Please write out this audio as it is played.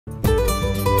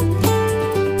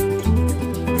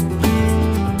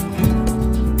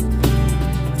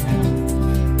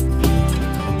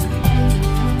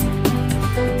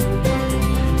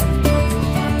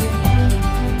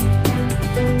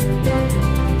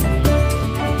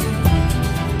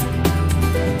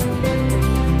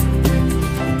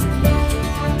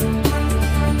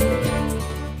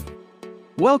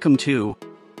Welcome to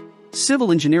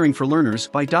Civil Engineering for Learners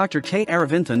by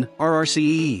Dr.K.Aravinthan,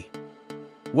 RRCE.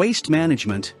 Waste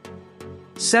Management.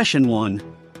 Session 1.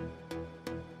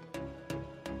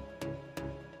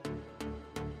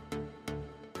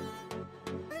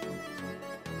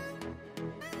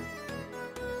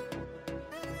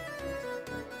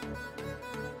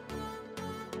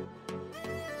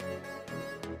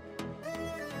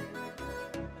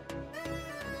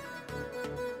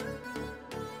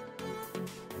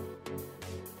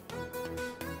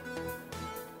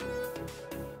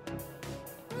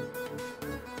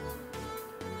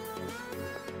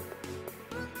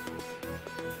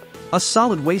 A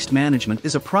solid waste management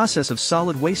is a process of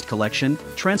solid waste collection,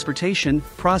 transportation,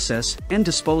 process, and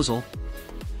disposal.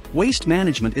 Waste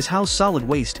management is how solid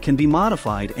waste can be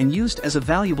modified and used as a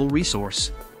valuable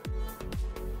resource.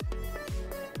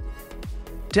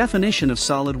 Definition of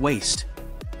solid waste.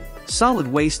 Solid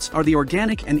wastes are the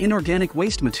organic and inorganic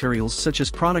waste materials such as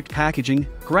product packaging,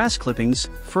 grass clippings,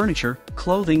 furniture,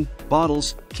 clothing,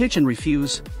 bottles, kitchen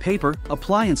refuse, paper,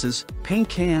 appliances, paint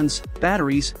cans,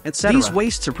 batteries, etc. These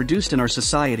wastes are produced in our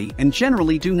society and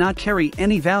generally do not carry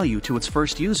any value to its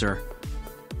first user.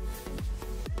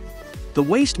 The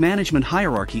waste management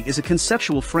hierarchy is a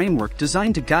conceptual framework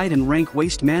designed to guide and rank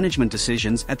waste management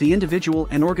decisions at the individual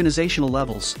and organizational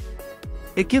levels.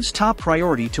 It gives top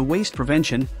priority to waste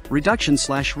prevention,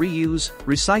 reduction/reuse,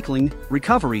 recycling,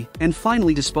 recovery, and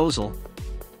finally disposal.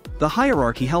 The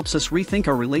hierarchy helps us rethink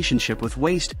our relationship with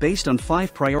waste based on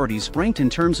 5 priorities ranked in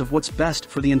terms of what's best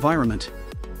for the environment.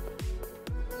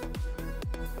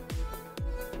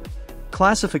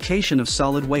 Classification of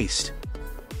solid waste.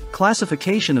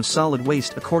 Classification of solid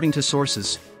waste according to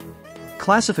sources.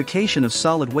 Classification of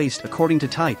solid waste according to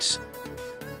types.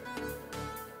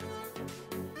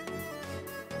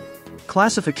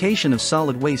 Classification of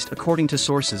solid waste according to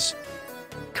sources.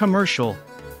 Commercial.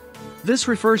 This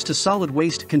refers to solid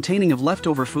waste containing of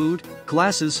leftover food,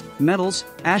 glasses, metals,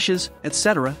 ashes,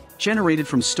 etc., generated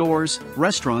from stores,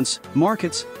 restaurants,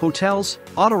 markets, hotels,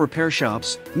 auto repair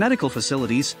shops, medical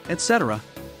facilities, etc.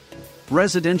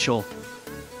 Residential.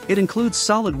 It includes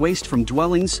solid waste from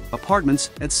dwellings,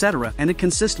 apartments, etc., and it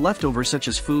consists leftovers such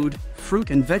as food,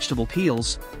 fruit and vegetable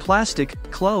peels, plastic,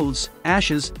 clothes,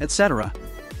 ashes, etc.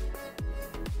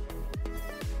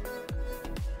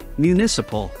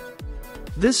 Municipal.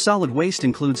 This solid waste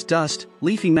includes dust,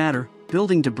 leafy matter,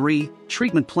 building debris,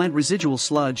 treatment plant residual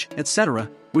sludge, etc.,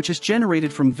 which is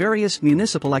generated from various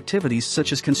municipal activities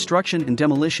such as construction and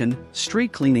demolition,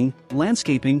 street cleaning,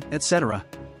 landscaping, etc.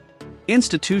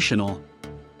 Institutional.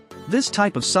 This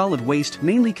type of solid waste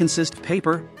mainly consists of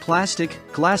paper, plastic,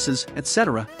 glasses,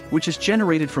 etc., which is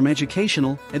generated from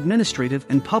educational, administrative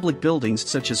and public buildings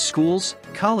such as schools,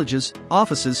 colleges,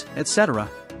 offices, etc.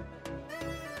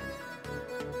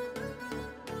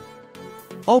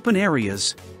 Open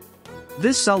areas.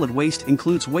 This solid waste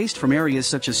includes waste from areas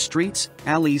such as streets,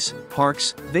 alleys,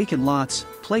 parks, vacant lots,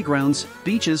 playgrounds,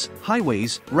 beaches,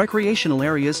 highways, recreational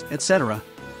areas, etc.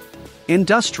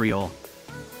 Industrial.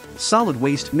 Solid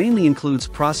waste mainly includes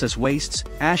process wastes,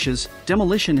 ashes,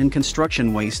 demolition and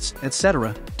construction wastes,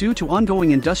 etc., due to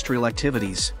ongoing industrial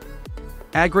activities.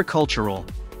 Agricultural.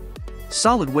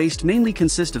 Solid waste mainly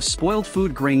consists of spoiled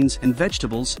food grains and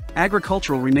vegetables,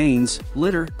 agricultural remains,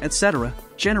 litter, etc.,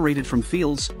 generated from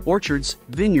fields, orchards,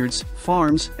 vineyards,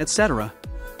 farms, etc.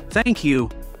 Thank you.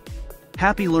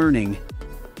 Happy learning.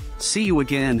 See you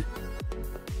again.